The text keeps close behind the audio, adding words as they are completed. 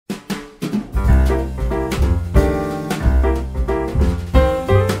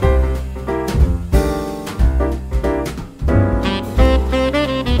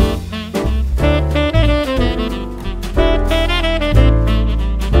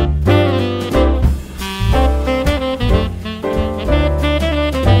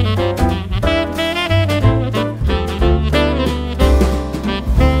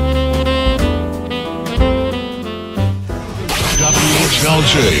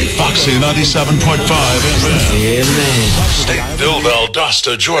Foxy 97.5 FM. Yeah, man. Stateville,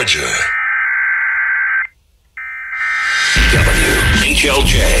 Valdosta, Georgia.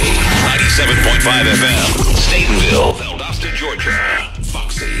 WHLJ 97.5 FM. Stateville, Valdosta, Georgia.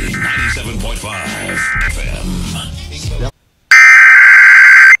 Foxy 97.5 FM.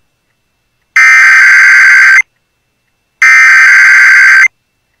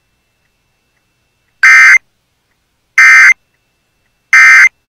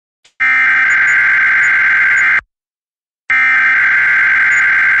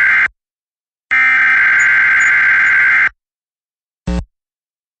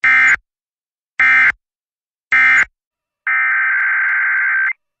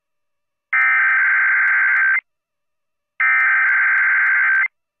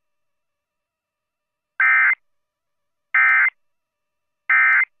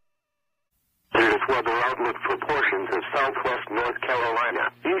 Weather outlook for portions of southwest North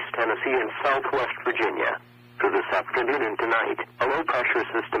Carolina, East Tennessee, and southwest Virginia. For this afternoon and tonight, a low-pressure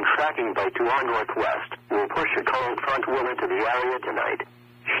system tracking by 2 on northwest will push a cold front will into the area tonight.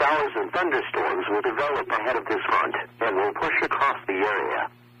 Showers and thunderstorms will develop ahead of this front and will push across the area.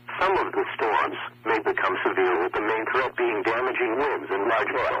 Some of the storms may become severe, with the main threat being damaging winds and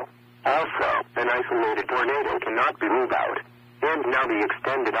large hail. Also, an isolated tornado cannot be ruled out. And now the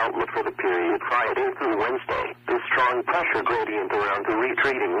extended outlook for the period Friday through Wednesday. The strong pressure gradient around the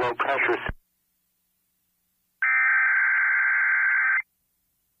retreating low pressure system.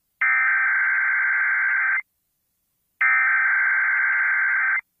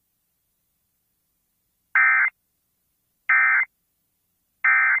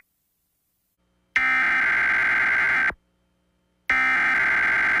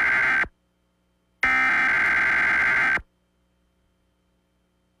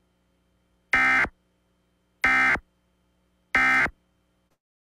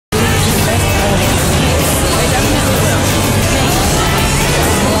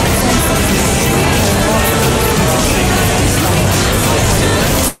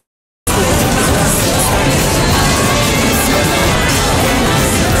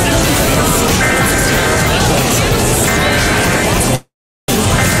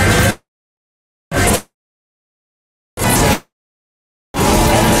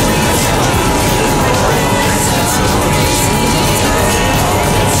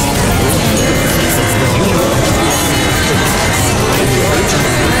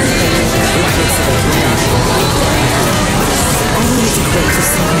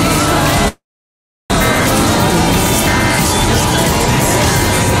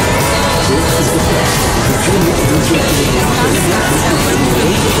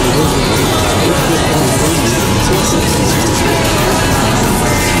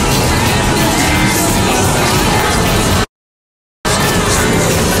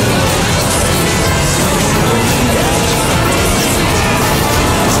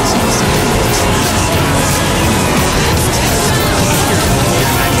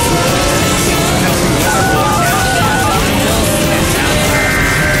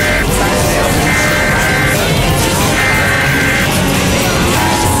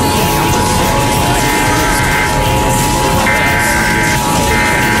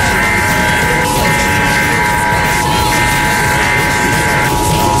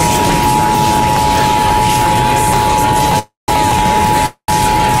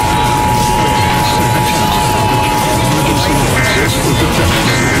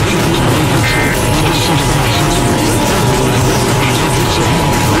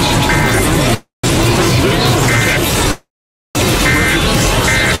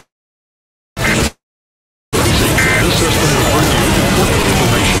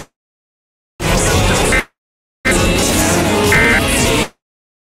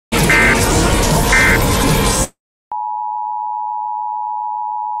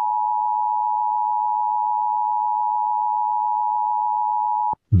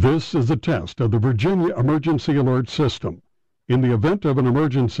 This is a test of the Virginia Emergency Alert System. In the event of an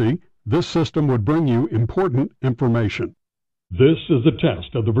emergency, this system would bring you important information. This is a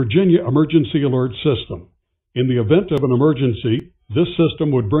test of the Virginia Emergency Alert System. In the event of an emergency, this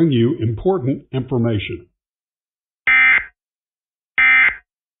system would bring you important information.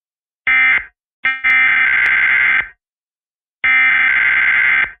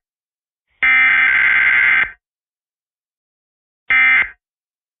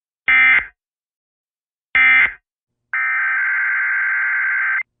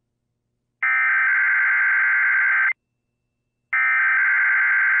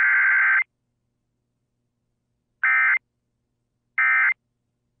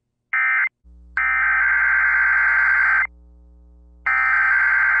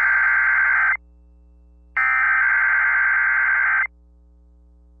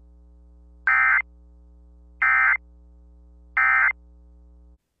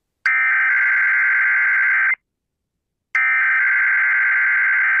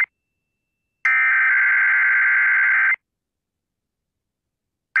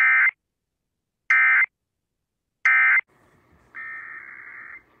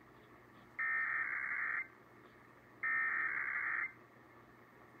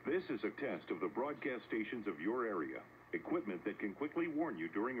 This is a test of the broadcast stations of your area. Equipment that can quickly warn you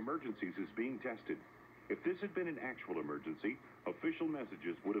during emergencies is being tested. If this had been an actual emergency, official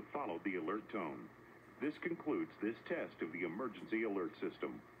messages would have followed the alert tone. This concludes this test of the emergency alert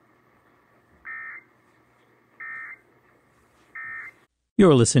system.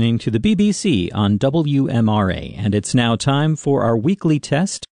 You're listening to the BBC on WMRA, and it's now time for our weekly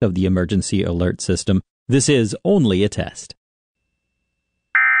test of the emergency alert system. This is only a test.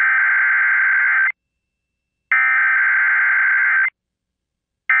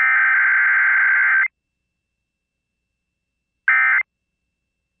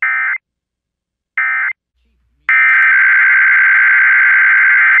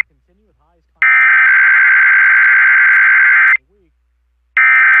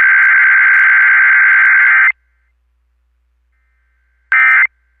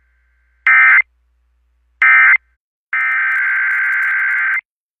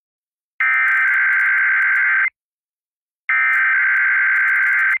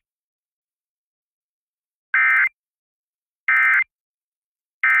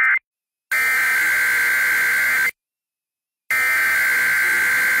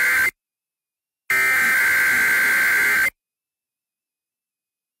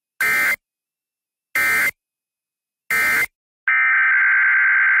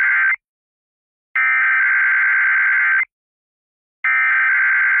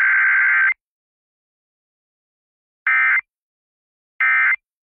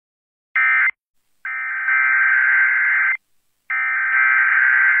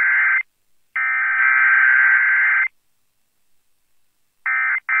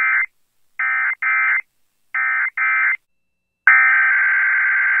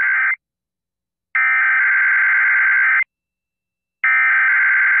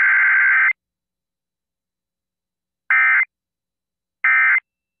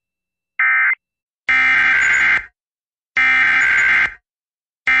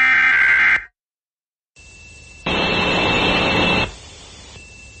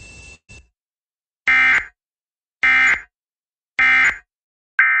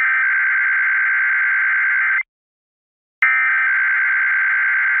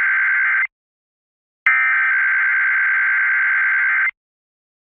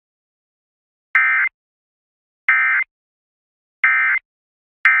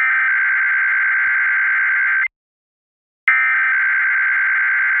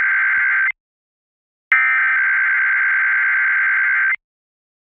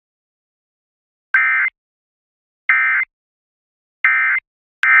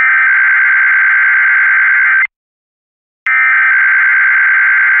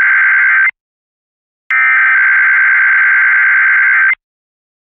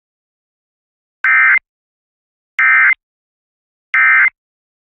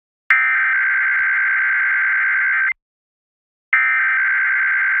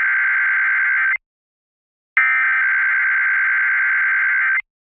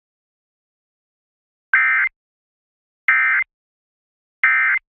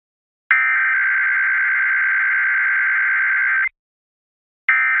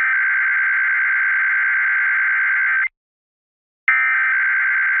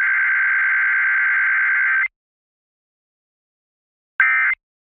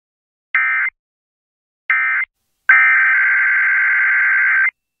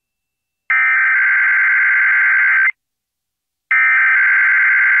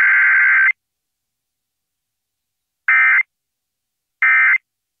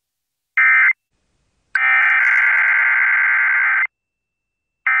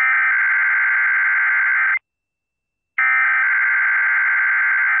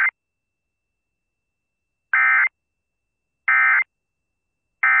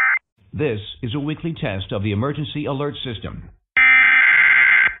 This is a weekly test of the emergency alert system.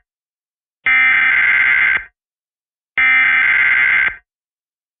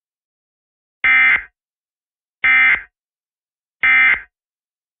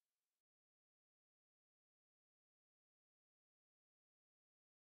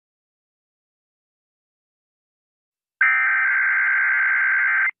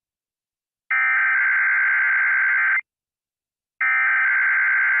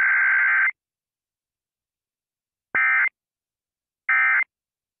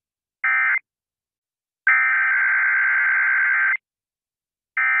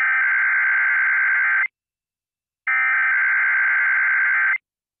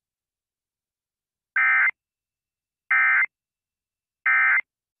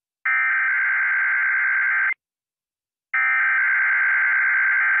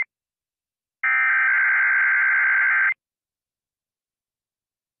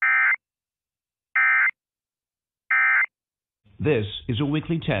 This is a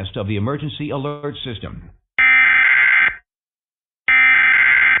weekly test of the emergency alert system.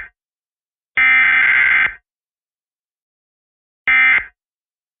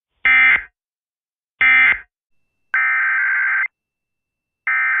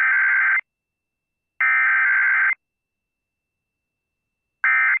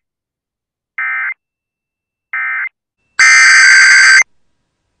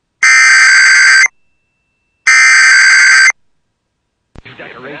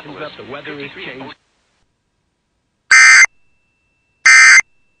 Decorations up, the weather is changed.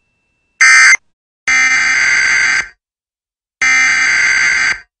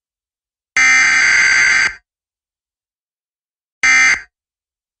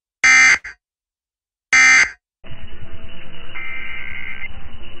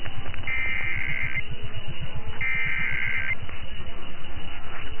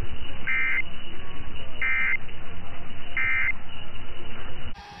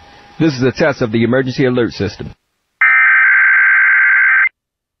 This is a test of the emergency alert system.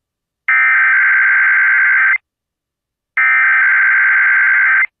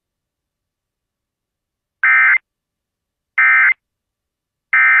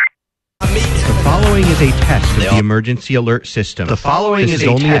 The following is a test of the emergency alert system. The following is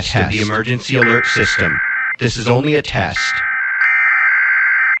only a test of the emergency alert system. This is only a test.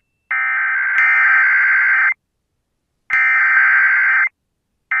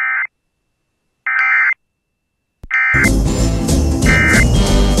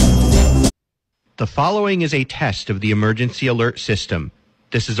 The following is a test of the emergency alert system.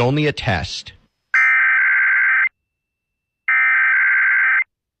 This is only a test.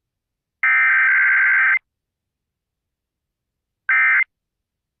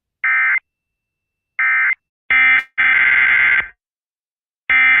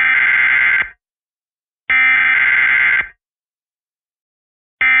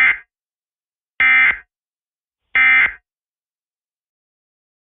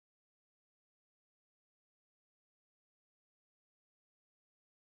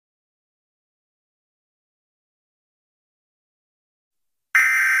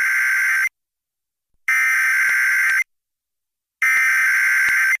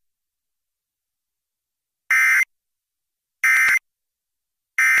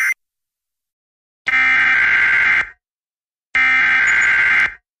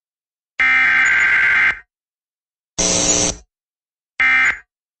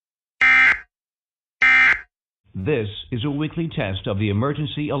 This is a weekly test of the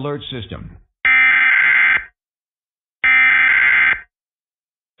emergency alert system.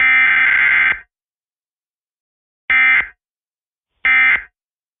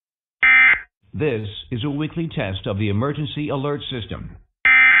 This is a weekly test of the emergency alert system.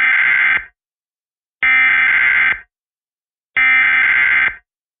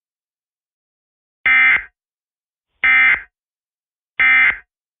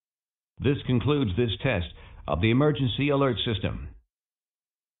 This concludes this test of the emergency alert system.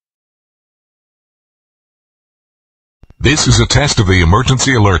 This is a test of the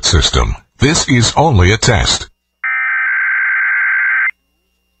emergency alert system. This is only a test.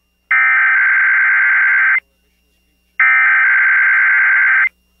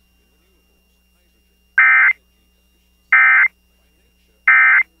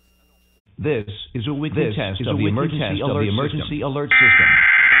 This is a weekly test of the emergency alert system.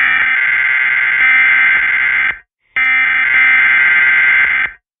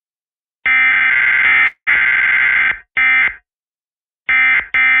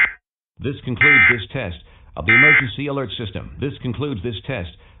 This concludes this test of the emergency alert system. This concludes this test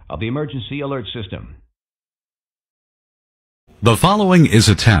of the emergency alert system. The following is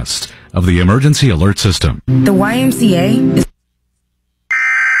a test of the emergency alert system. The YMCA is...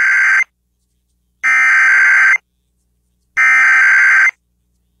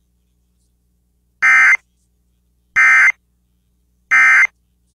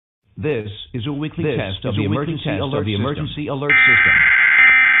 This is a weekly test of the emergency alert system.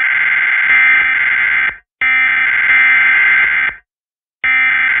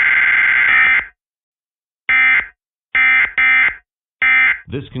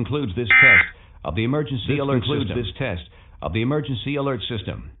 This concludes this test of the emergency alert system. This test of the emergency alert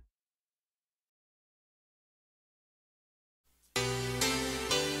system.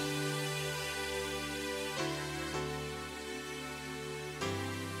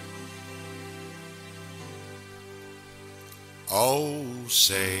 Oh,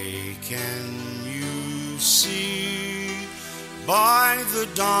 say, can you see by the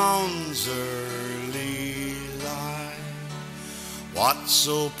dawn's early light what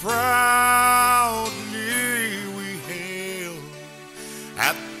so proudly we hailed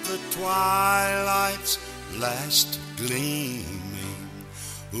the twilight's last gleaming,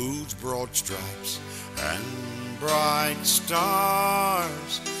 whose broad stripes and bright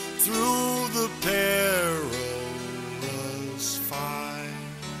stars through the perilous fight,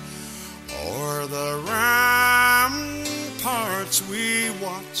 o'er the ramparts we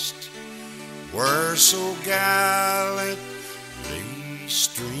watched were so gallantly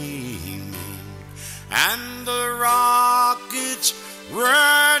streaming, and the rocket's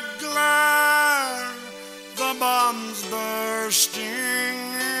red glare, the bombs bursting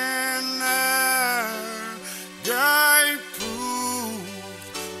in air, gave proof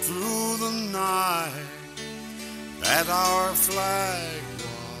through the night that our flag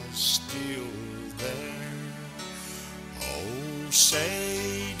was still there. Oh,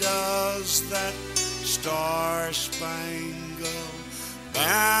 say does that star-spangled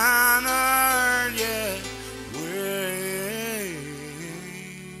banner yet wave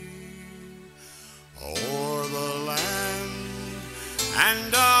o'er the land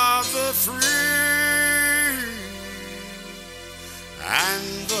and of the free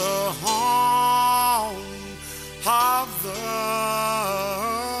and the home of the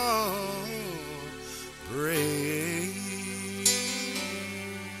brave.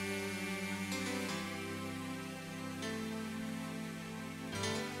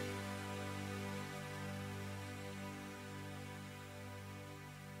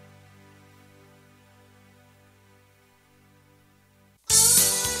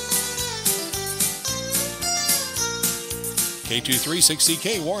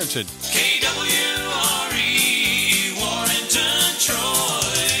 K236CK Warrenton. KWRE Warrenton,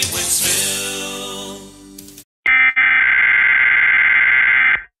 Troy, Winsville.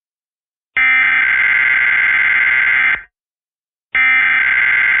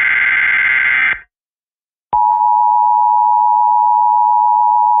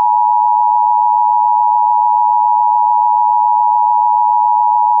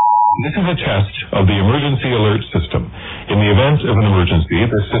 This is a test of the emergency alert system. In the event of an emergency,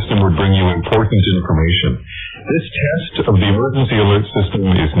 this system would bring you important information. This test of the emergency alert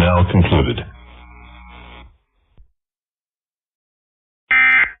system is now concluded.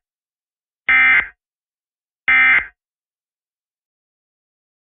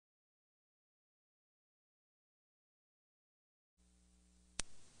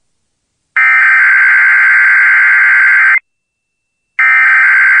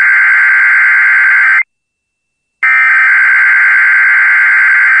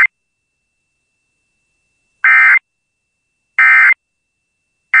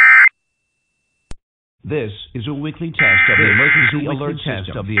 This is a weekly test of the emergency alert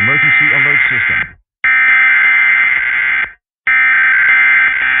system.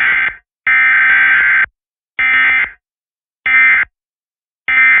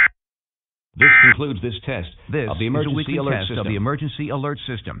 This concludes this test of the emergency alert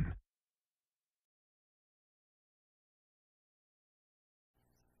system.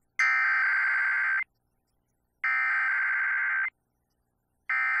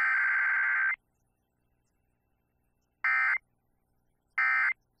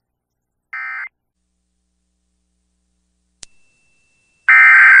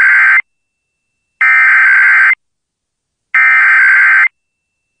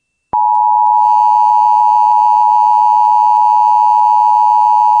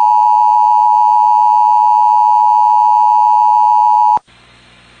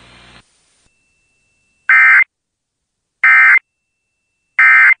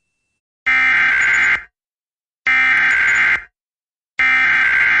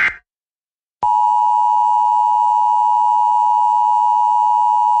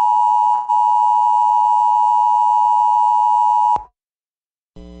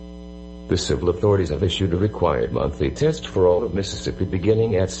 The civil authorities have issued a required monthly test for all of Mississippi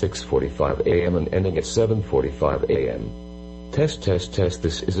beginning at 6:45 a.m. and ending at 7:45 a.m. Test.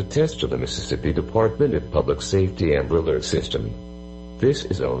 This is a test of the Mississippi Department of Public Safety Amber Alert System. This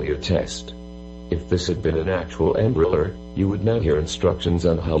is only a test. If this had been an actual Amber Alert, you would now hear instructions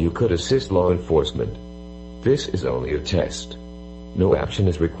on how you could assist law enforcement. This is only a test. No action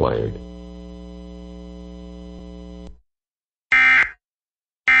is required.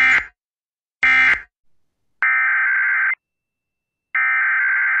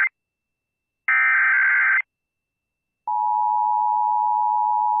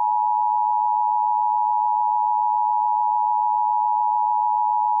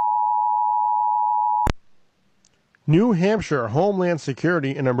 New Hampshire Homeland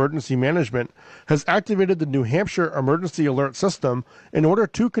Security and Emergency Management has activated the New Hampshire Emergency Alert System in order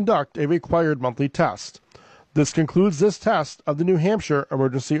to conduct a required monthly test. This concludes this test of the New Hampshire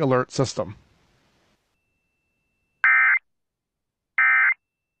Emergency Alert System.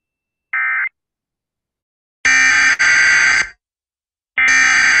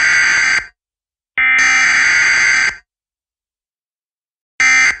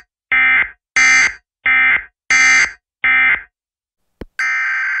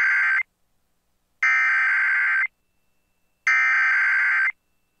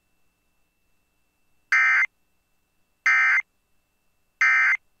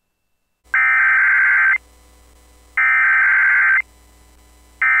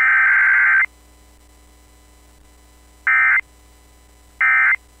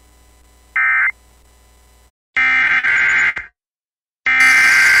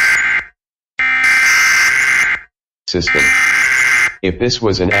 System. If this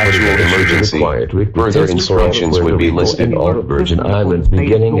was an actual emergency, further instructions would be listed. All of Virgin Islands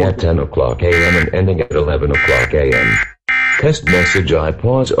beginning at 10 o'clock a.m. and ending at 11 o'clock a.m. Test message I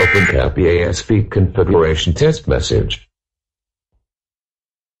pause open cap EASP configuration test message.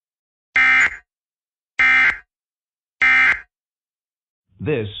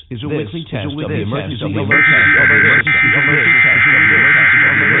 This is a weekly test of the emergency alert system.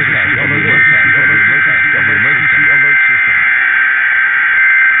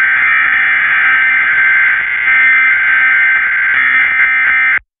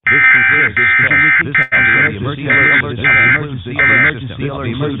 This concludes this test of the emergency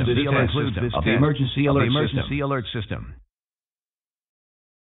alert system.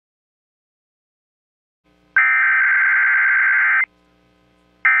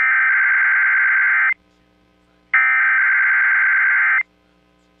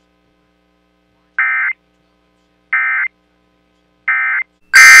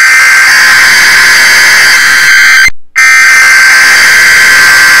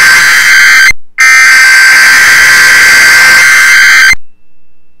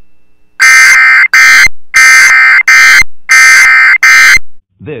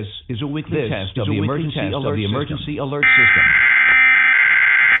 This is a weekly test of the emergency alert system.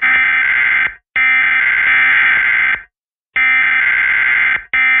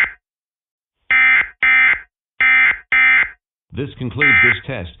 This concludes this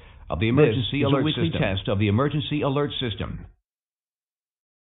test of the emergency alert system.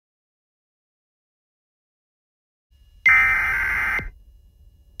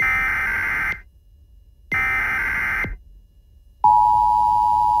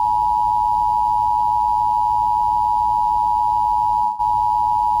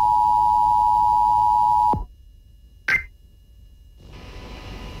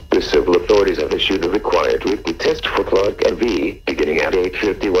 The civil authorities have issued a required weekly test for Clark and V, beginning at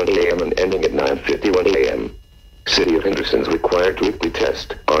 8:51 a.m. and ending at 9:51 a.m. City of Henderson's required weekly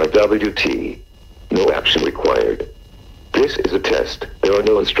test, RWT. No action required. This is a test. There are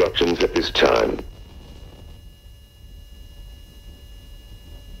no instructions at this time.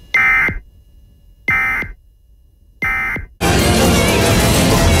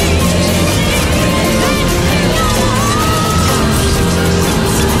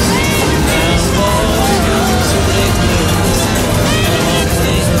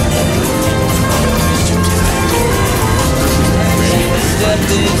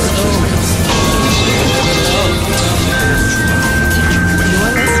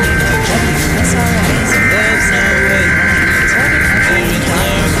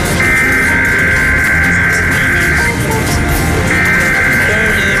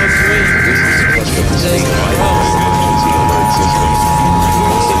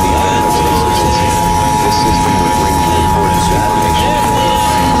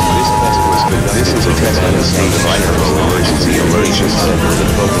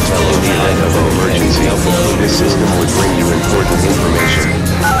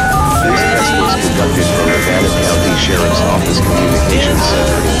 Nevada County Sheriff's Office Communications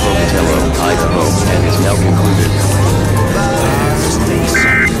Center in Pocatello,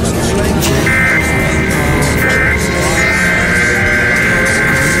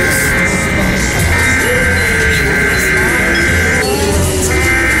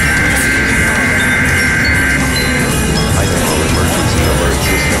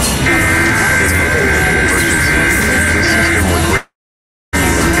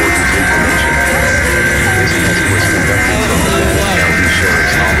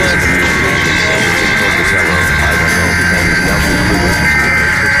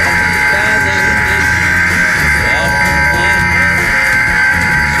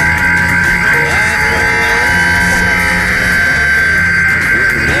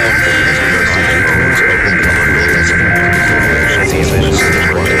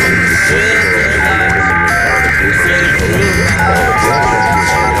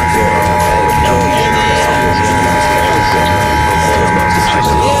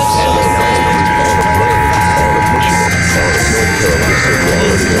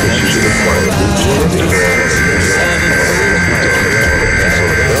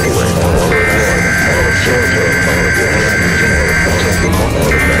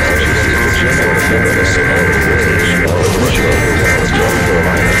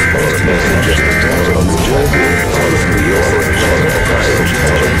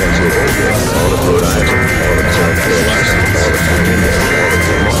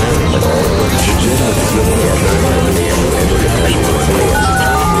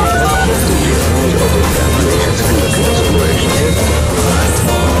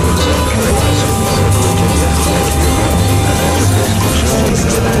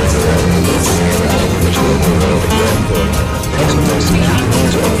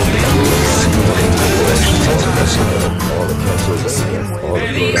 all of Pennsylvania, all of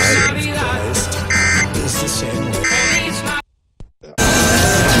Rhode Island. It's the same way.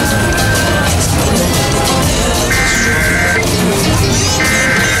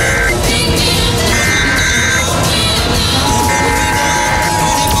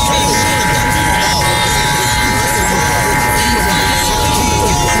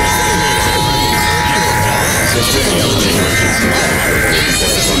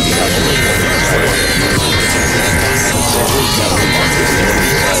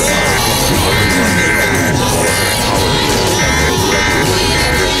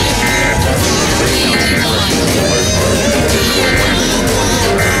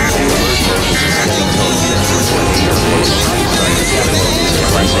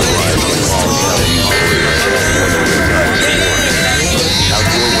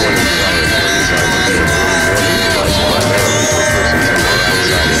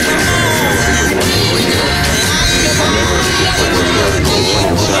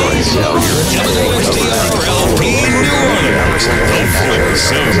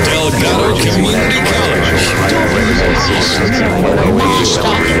 Delgado Community College. Dolby is a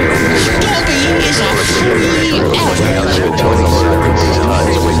free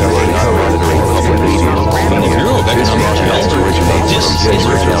From the Bureau of Economic Development, this is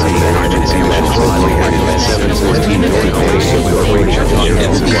emergency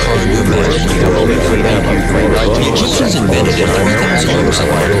The Egyptians invented it 3,000 years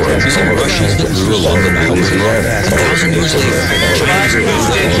ago using brushes that grew along the Nile River. 1,000 years later,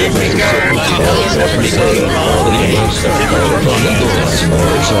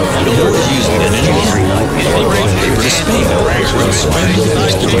 using an engineering paper to Spain. It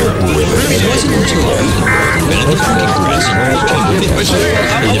wasn't until invented the printing press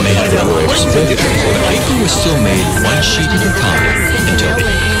in demand numbers. Paper was still made one sheet at a time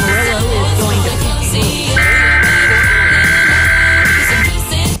until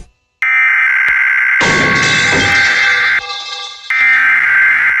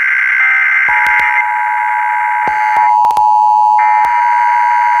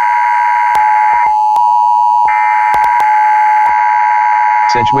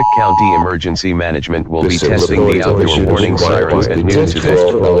Sedgwick County Emergency Management will be testing the outdoor warning sirens at noon today.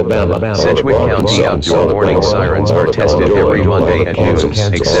 Sedgwick County outdoor warning sirens are tested every Monday at noon,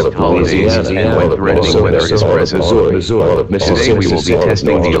 except holidays and when threatening weather is present. Today we will be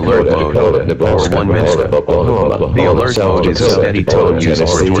testing the alert mode for 1 minute. The alert mode is a steady tone used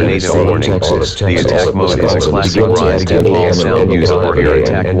for tornado warning. The attack mode is a classic rise and fall sound used for air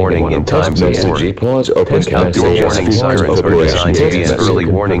attack warning in times of war. Outdoor warning sirens are designed to be an early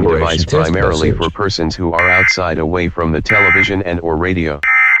warning device primarily for persons who are outside away from the television and or radio.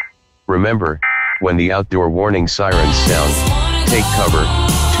 Remember, when the outdoor warning sirens sound, take cover,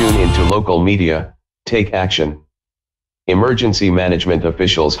 tune into local media, take action. Emergency management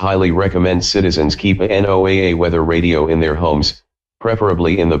officials highly recommend citizens keep a NOAA weather radio in their homes,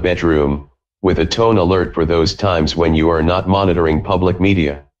 preferably in the bedroom, with a tone alert for those times when you are not monitoring public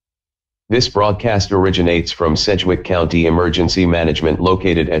media. This broadcast originates from Sedgwick County Emergency Management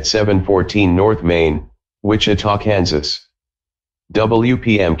located at 714 North Main, Wichita, Kansas.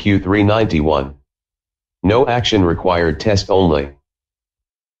 WPMQ 391. No action required, test only.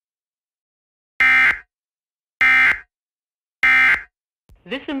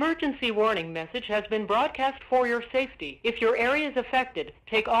 This emergency warning message has been broadcast for your safety. If your area is affected,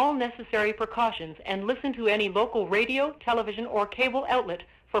 take all necessary precautions and listen to any local radio, television, or cable outlet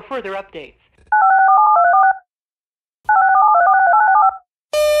for further updates.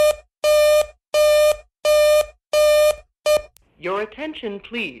 Your attention,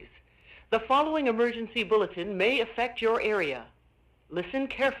 please. The following emergency bulletin may affect your area. Listen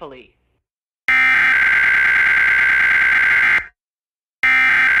carefully.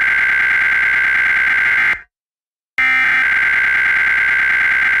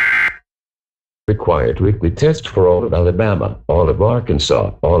 Required weekly test for all of Alabama, all of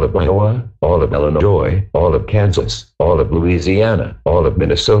Arkansas, all of Iowa, all of Illinois, all of Kansas, all of Louisiana, all of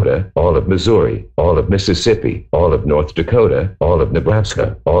Minnesota, all of Missouri, all of Mississippi, all of North Dakota, all of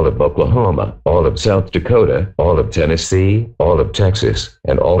Nebraska, all of Oklahoma, all of South Dakota, all of Tennessee, all of Texas,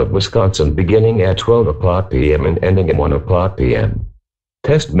 and all of Wisconsin beginning at 12 o'clock p.m. and ending at 1 o'clock p.m.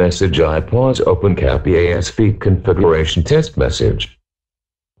 Test message I pause open cap EAS feed configuration test message.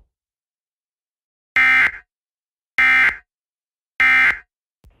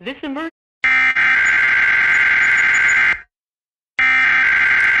 This emergency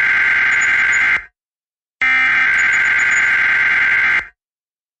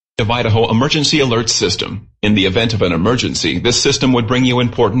of Idaho Emergency Alert System. In the event of an emergency, this system would bring you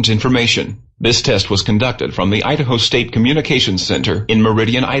important information. This test was conducted from the Idaho State Communications Center in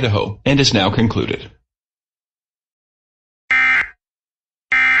Meridian, Idaho, and is now concluded.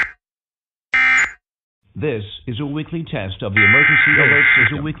 This is a weekly test of the emergency alert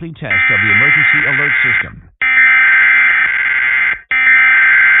system. A weekly test of the emergency alert system.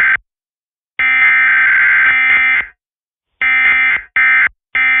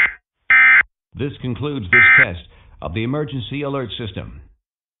 This concludes this test of the emergency alert system.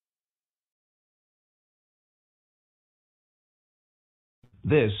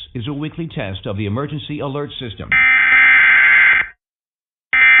 This is a weekly test of the emergency alert system.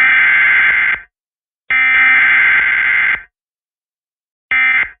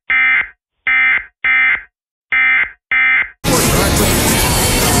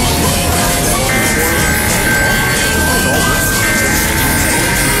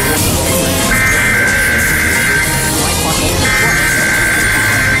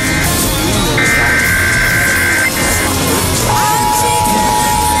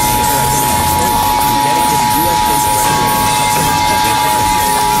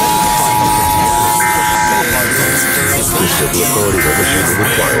 The authorities have issued the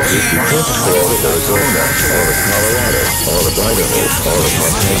required weekly tests for all of Arizona, all of Colorado, all of Idaho, all of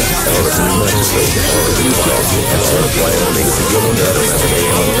Montana, all of New Mexico, all of Utah, and all of Wyoming beginning at 11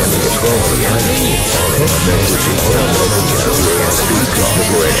 a.m. and ending at 12 p.m. Text message is all local CAS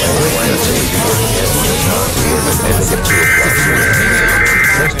configuration. Message beginning at 1 o'clock p.m. and ending at 2 o'clock p.m.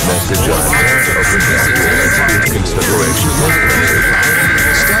 Text message on open CAS speed configuration. Text message.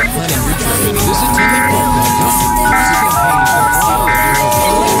 Start planning your trip and visit TVPark.com.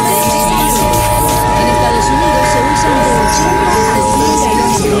 En Estados Unidos se usan de 80 a 100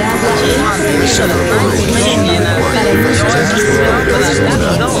 galones de agua para el uso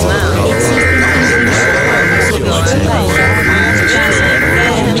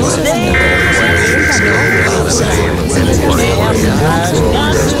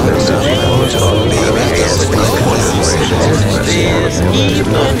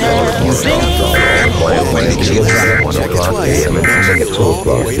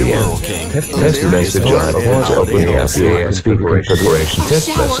Test message on pause open CAS speed configuration. Test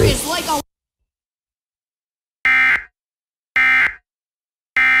message.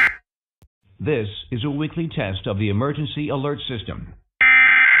 This is a weekly test of the emergency alert system.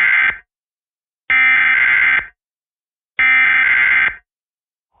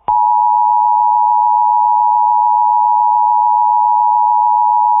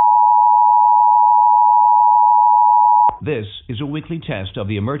 This is a weekly test of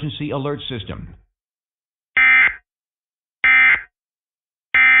the emergency alert system.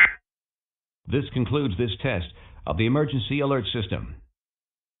 This concludes this test of the emergency alert system.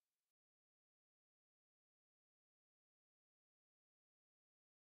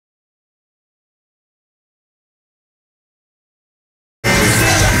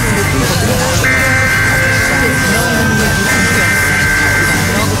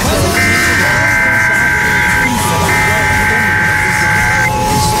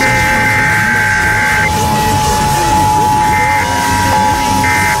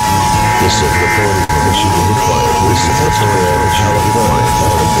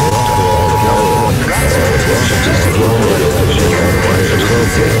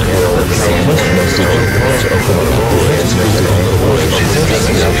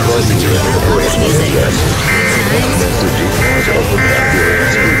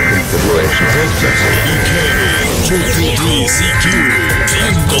 WTCQ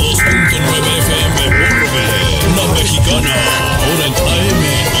 102.9 FM Burbe, una mexicana, ahora en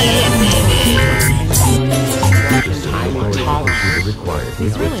AM y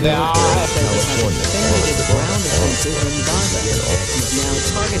He's really not defended ground offensive in Gaza. He's now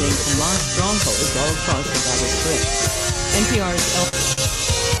targeting Hamas strongholds all across the Gaza Strip. NPR's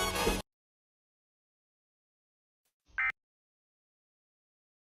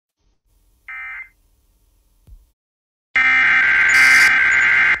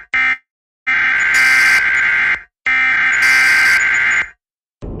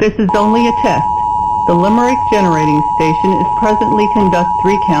This is only a test. The Limerick Generating Station is presently conducting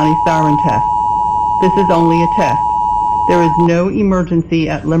 3-county siren tests. This is only a test. There is no emergency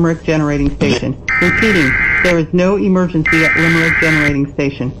at Limerick Generating Station. Repeating, there is no emergency at Limerick Generating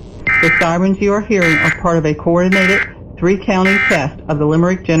Station. The sirens you are hearing are part of a coordinated 3-county test of the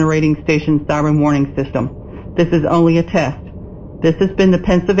Limerick Generating Station siren warning system. This is only a test. This has been the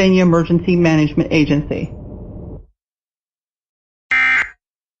Pennsylvania Emergency Management Agency.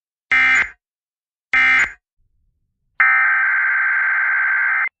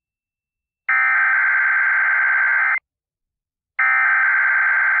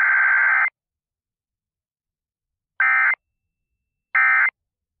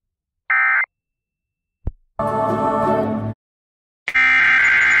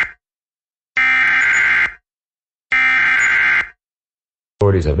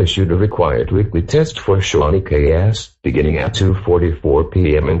 authorities have issued a required weekly test for Shawnee KS, beginning at 2:44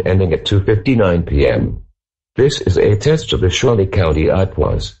 p.m. and ending at 2:59 p.m. This is a test of the Shawnee County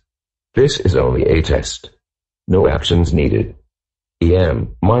IPWAS. This is only a test. No actions needed.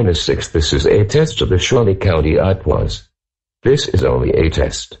 EM-6 This is a test of the Shawnee County IPWAS. This is only a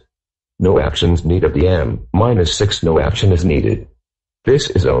test. No actions needed. EM-6 No action is needed. This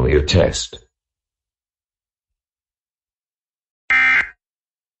is only a test.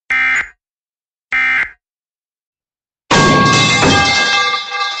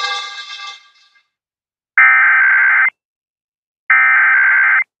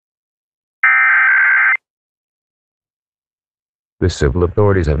 The civil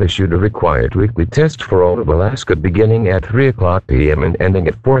authorities have issued a required weekly test for all of Alaska beginning at 3:00 p.m. and ending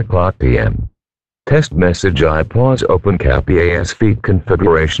at 4:00 p.m. Test message IPWAS open cap EAS feed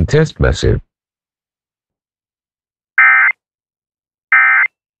configuration test message.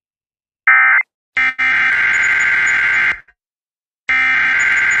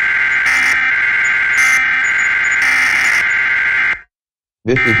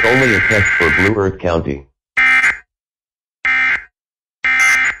 This is only a test for Blue Earth County.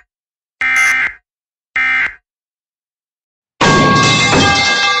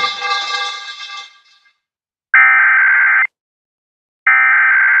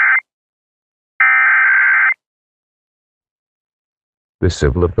 The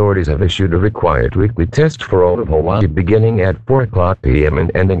civil authorities have issued a required weekly test for all of Hawaii beginning at 4:00 p.m.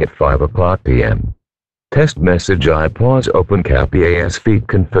 and ending at 5:00 p.m. Test message IPWAS open cap EAS feed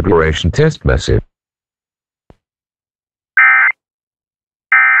configuration test message.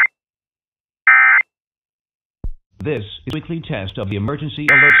 This is a weekly test of the emergency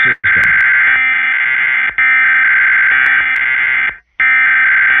alert system.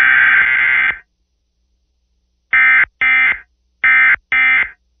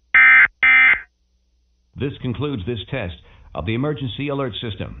 This concludes this test of the emergency alert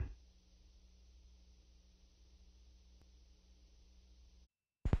system.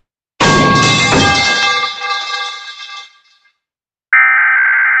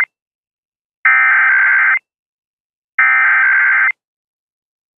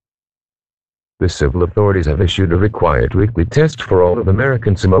 The civil authorities have issued a required weekly test for all of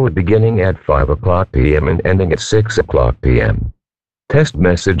American Samoa beginning at 5:00 p.m. and ending at 6:00 p.m. Test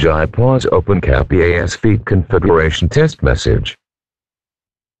message IPWAS open cap EAS feed configuration test message.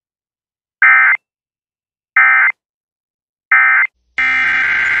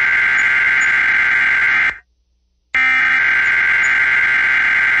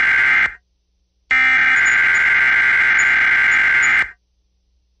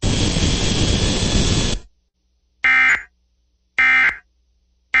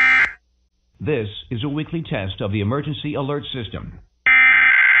 This is a weekly test of the emergency alert system.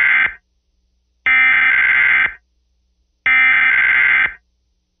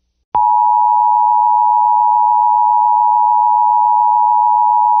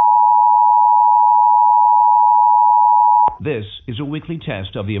 This is a weekly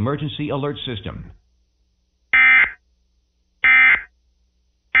test of the emergency alert system.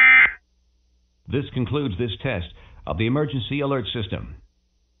 This concludes this test of the emergency alert system.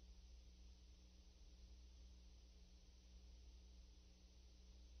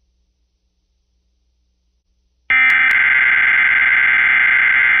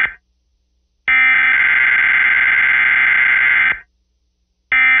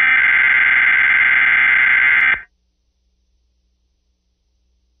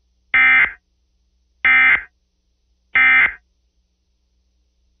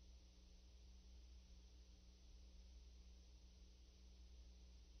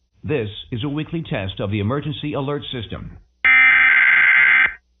 This is a weekly test of the emergency alert system.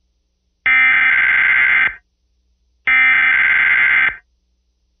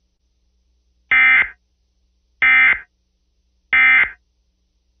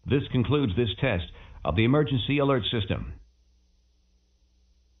 This concludes this test of the emergency alert system.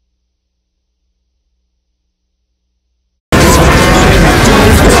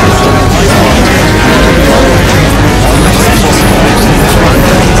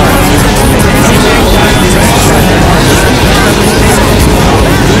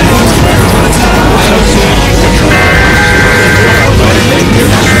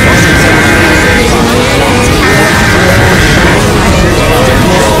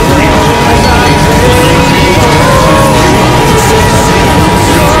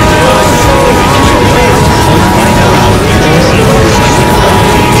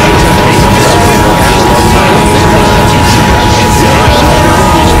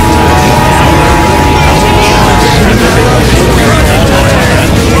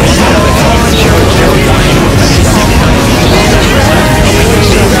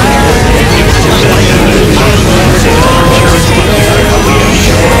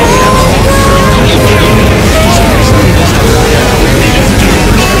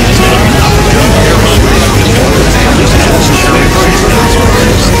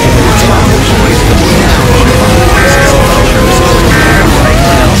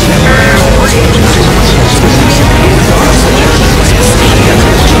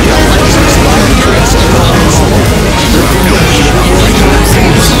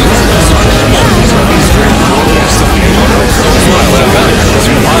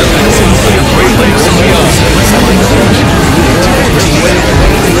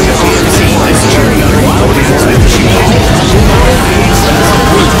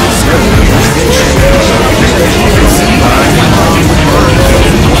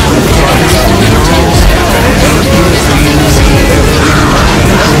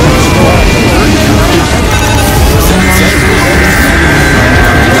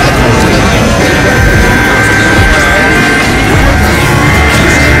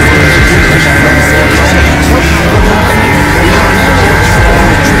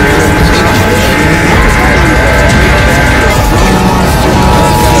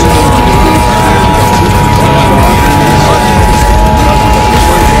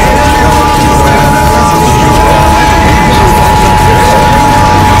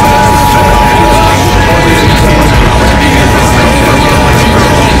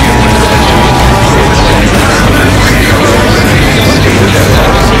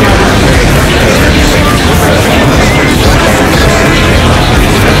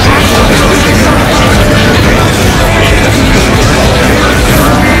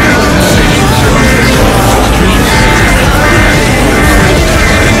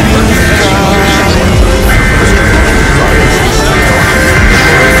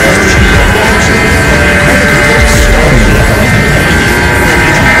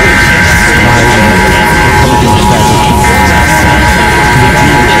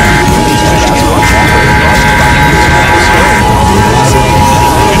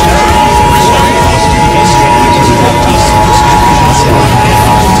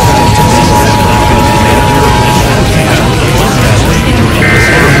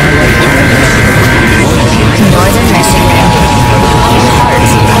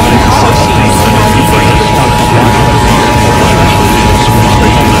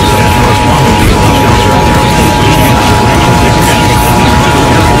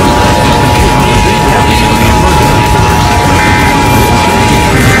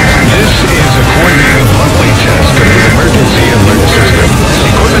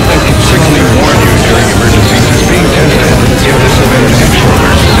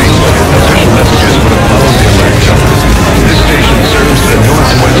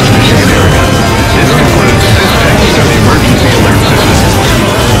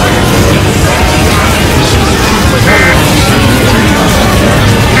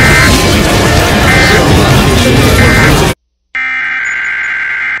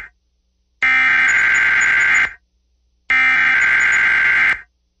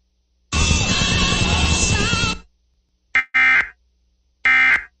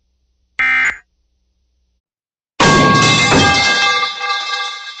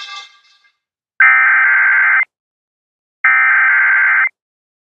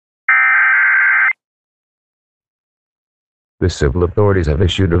 The civil authorities have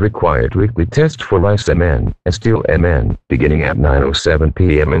issued a required weekly test for rice MN and steel MN, beginning at 9:07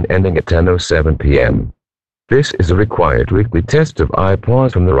 p.m. and ending at 10:07 p.m. This is a required weekly test of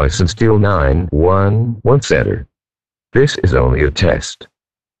IPAWS from the Rice and Steel 911 Center. This is only a test.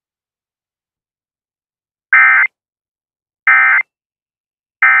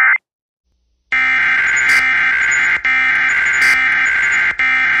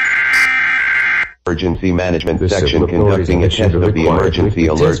 Emergency Management Section conducting a test of the Emergency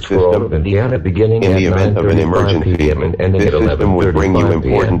Alert System. In the event of an emergency, this system will bring you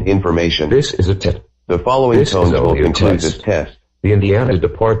important information. This is a test. The following tones will conclude this test. The Indiana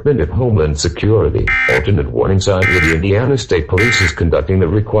Department of Homeland Security, alternate warning signs of the Indiana State Police is conducting the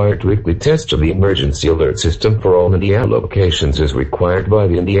required weekly test of the Emergency Alert System for all Indiana locations as required by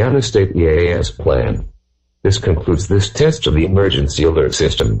the Indiana State EAS plan. This concludes this test of the Emergency Alert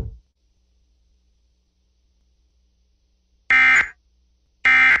System.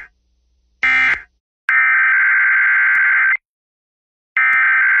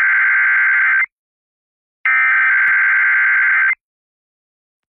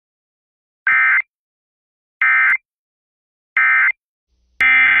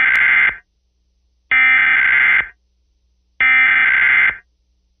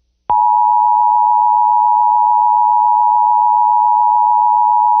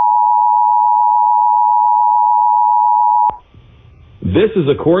 This is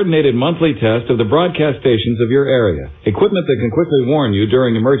a coordinated monthly test of the broadcast stations of your area. Equipment that can quickly warn you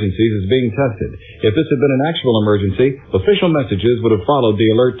during emergencies is being tested. If this had been an actual emergency, official messages would have followed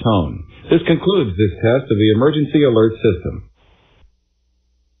the alert tone. This concludes this test of the Emergency Alert System.